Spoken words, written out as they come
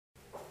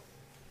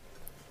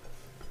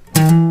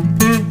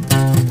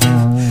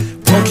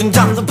Walking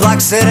down the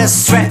black city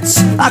streets,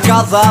 I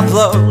got the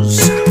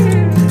blues.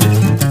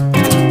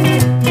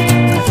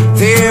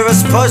 Fear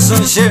is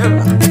poison here,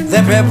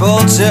 the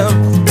people too.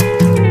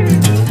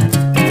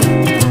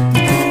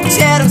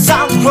 Didn't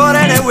sound good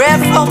anywhere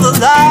from the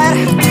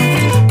light,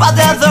 but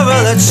then the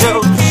really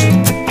choose.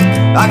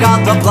 I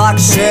got the black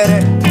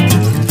city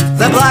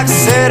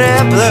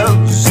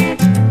blues.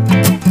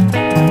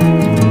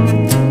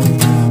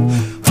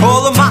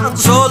 All the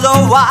mountains, all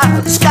the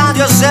wilds, can't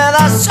you see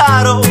the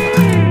shadow?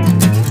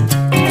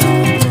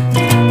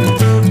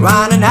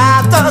 Running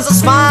after the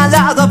smile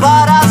at the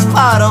bottom's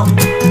bottom.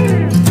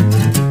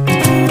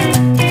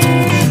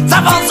 The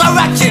bones are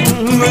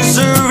wrecking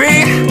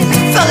Missouri,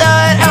 the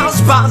lighthouse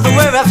by the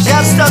river of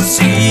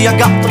yesterday. I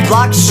got the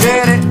black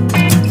city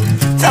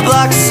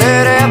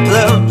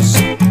blues.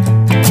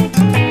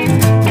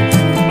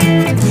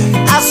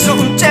 I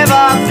should give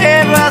up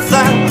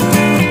everything,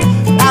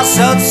 I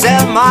should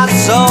sell my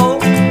soul,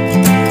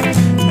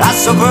 I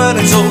should burn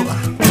it all.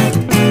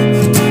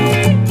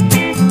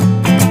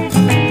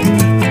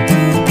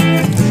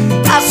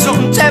 I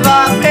should give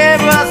up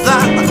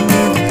everything,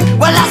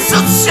 well I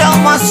should sell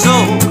my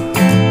soul,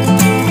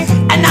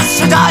 and I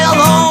should die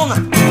alone.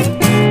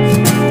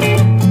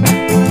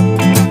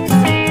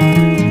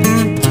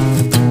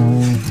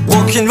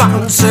 Walking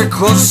round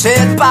circles,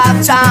 hit by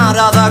down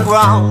to the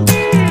ground.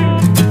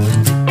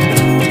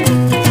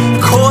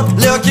 Caught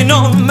looking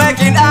on,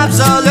 making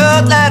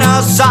absolutely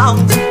no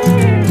sound.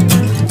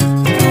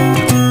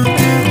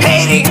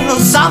 Hating on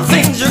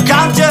something you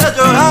can't get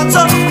your hands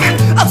on.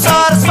 I'm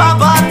satisfied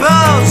by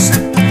booze.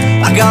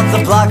 I got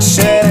the black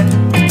city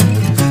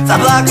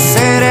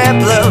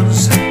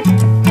blues.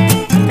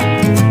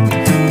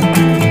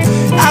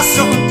 I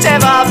should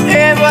give up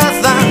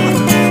everything,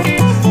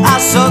 I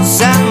should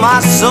sell my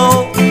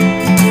soul,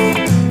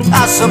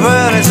 I should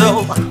burn it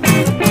all.